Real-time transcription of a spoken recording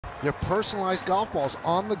They're personalized golf balls.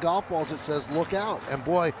 On the golf balls, it says "look out," and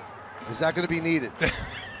boy, is that going to be needed.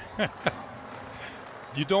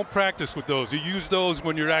 You don't practice with those. You use those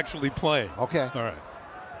when you're actually playing. Okay. All right.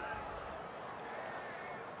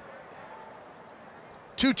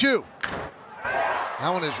 2-2. That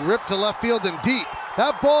one is ripped to left field and deep.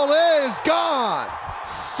 That ball is gone.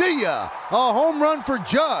 See ya. A home run for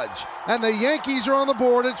Judge. And the Yankees are on the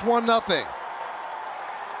board. It's 1-0.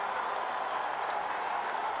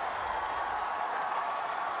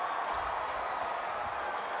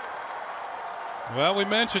 Well, we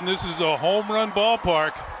mentioned this is a home run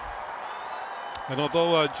ballpark. And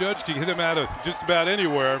although Judge can hit him out of just about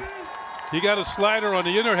anywhere, he got a slider on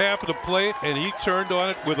the inner half of the plate, and he turned on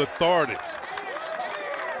it with authority.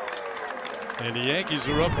 And the Yankees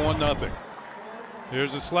are up 1-0.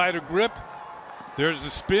 There's a slider grip. There's a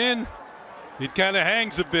spin. It kind of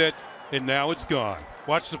hangs a bit, and now it's gone.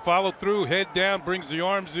 Watch the follow through. Head down, brings the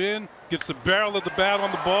arms in, gets the barrel of the bat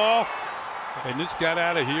on the ball, and this got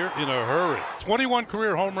out of here in a hurry. 21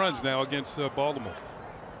 career home runs now against Baltimore.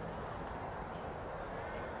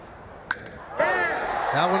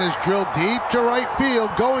 That one is drilled deep to right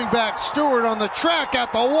field. Going back, Stewart on the track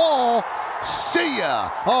at the wall. See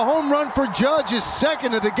ya. A home run for Judge, his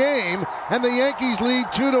second of the game, and the Yankees lead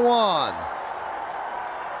 2-1.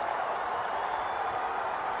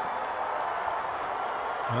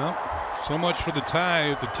 Well, so much for the tie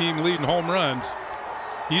with the team leading home runs.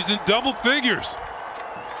 He's in double figures.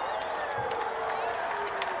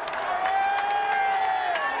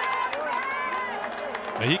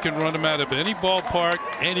 And he can run them out of any ballpark,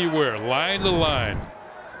 anywhere, line to line.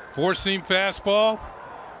 Four-seam fastball.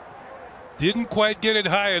 Didn't quite get it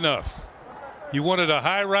high enough. He wanted a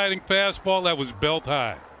high-riding fastball that was belt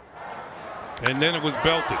high. And then it was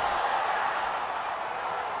belted.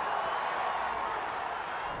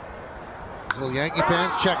 So Yankee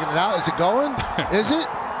fans checking it out. Is it going? Is it?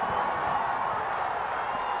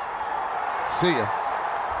 See ya.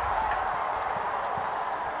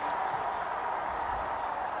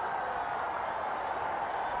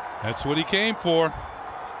 That's what he came for.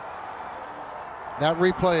 That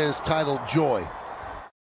replay is titled Joy.